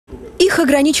Их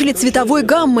ограничили цветовой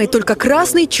гаммой, только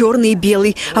красный, черный и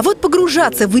белый. А вот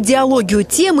погружаться в идеологию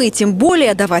темы и тем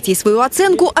более давать ей свою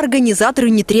оценку организаторы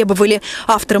не требовали.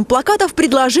 Авторам плакатов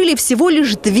предложили всего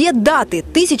лишь две даты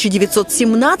 –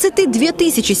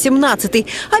 1917-2017,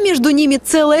 а между ними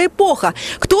целая эпоха.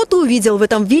 Кто-то увидел в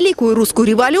этом великую русскую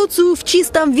революцию в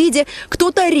чистом виде,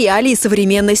 кто-то реалии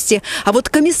современности. А вот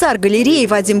комиссар галереи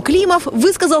Вадим Климов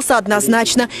высказался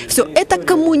однозначно – все это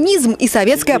коммунизм и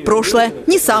советское прошлое,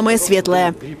 не самое светлое.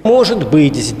 Может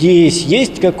быть, здесь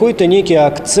есть какой-то некий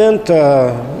акцент,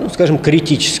 скажем,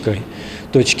 критической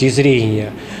точки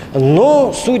зрения.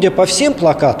 Но, судя по всем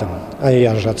плакатам, а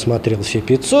я же отсмотрел все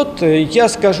 500, я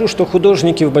скажу, что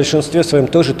художники в большинстве своем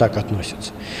тоже так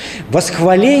относятся.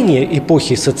 Восхваления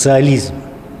эпохи социализма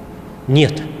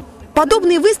нет.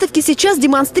 Подобные выставки сейчас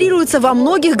демонстрируются во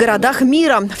многих городах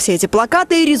мира. Все эти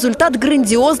плакаты – результат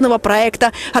грандиозного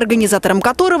проекта, организатором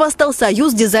которого стал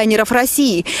Союз дизайнеров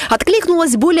России.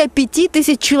 Откликнулось более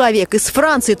 5000 человек из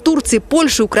Франции, Турции,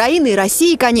 Польши, Украины и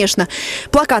России, конечно.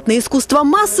 Плакатное искусство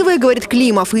массовое, говорит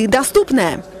Климов, и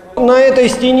доступное. На этой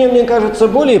стене, мне кажется,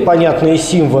 более понятные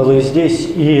символы. Здесь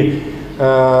и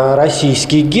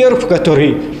российский герб,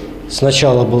 который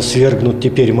сначала был свергнут,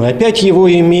 теперь мы опять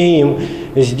его имеем.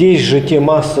 Здесь же те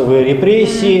массовые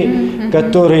репрессии,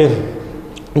 которые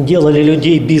делали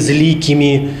людей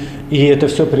безликими, и это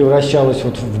все превращалось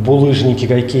вот в булыжники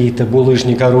какие-то,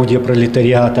 булыжник орудия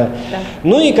пролетариата. Да.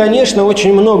 Ну и, конечно,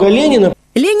 очень много Ленина.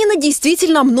 Ленина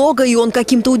действительно много, и он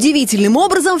каким-то удивительным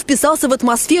образом вписался в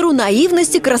атмосферу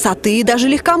наивности, красоты и даже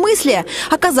легкомыслия.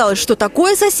 Оказалось, что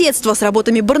такое соседство с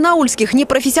работами барнаульских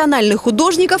непрофессиональных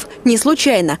художников не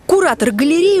случайно. Куратор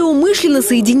галереи умышленно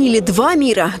соединили два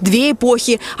мира, две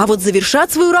эпохи. А вот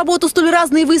завершат свою работу столь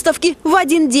разные выставки в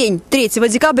один день, 3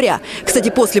 декабря. Кстати,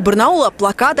 после Барнаула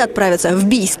плакаты отправятся в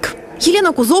Бийск.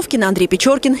 Елена Кузовкина, Андрей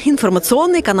Печоркин.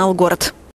 Информационный канал «Город».